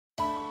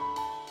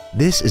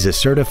This is a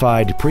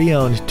certified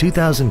pre-owned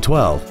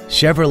 2012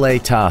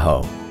 Chevrolet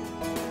Tahoe.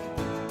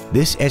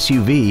 This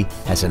SUV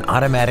has an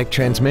automatic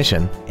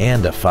transmission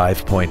and a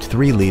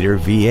 5.3-liter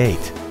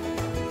V8.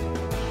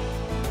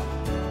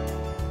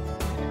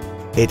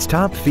 Its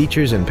top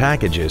features and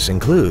packages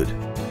include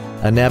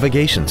a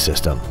navigation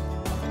system,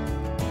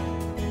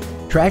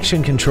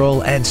 traction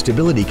control and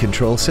stability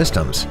control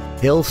systems,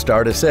 hill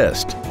start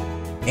assist,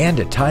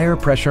 and a tire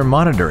pressure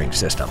monitoring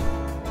system.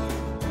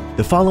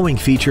 The following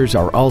features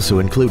are also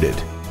included: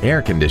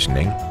 air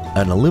conditioning,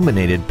 an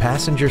illuminated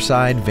passenger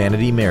side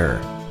vanity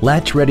mirror,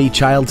 latch-ready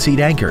child seat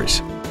anchors,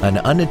 an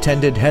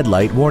unattended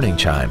headlight warning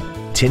chime,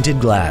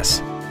 tinted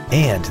glass,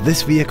 and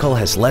this vehicle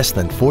has less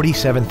than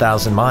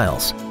 47,000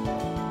 miles.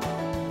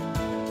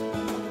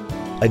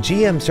 A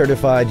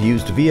GM-certified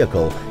used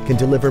vehicle can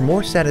deliver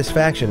more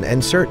satisfaction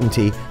and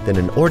certainty than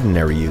an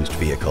ordinary used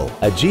vehicle.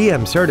 A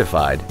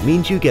GM-certified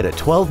means you get a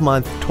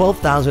 12-month,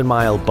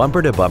 12,000-mile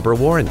bumper-to-bumper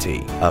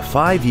warranty, a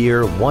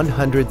 5-year,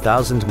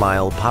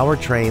 100,000-mile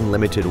powertrain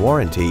limited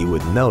warranty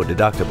with no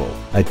deductible,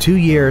 a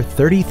 2-year,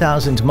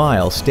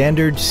 30,000-mile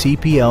standard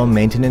CPO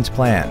maintenance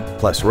plan,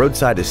 plus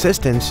roadside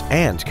assistance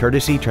and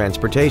courtesy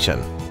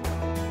transportation.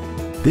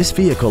 This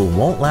vehicle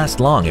won't last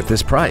long at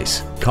this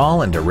price.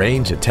 Call and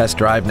arrange a test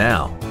drive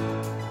now.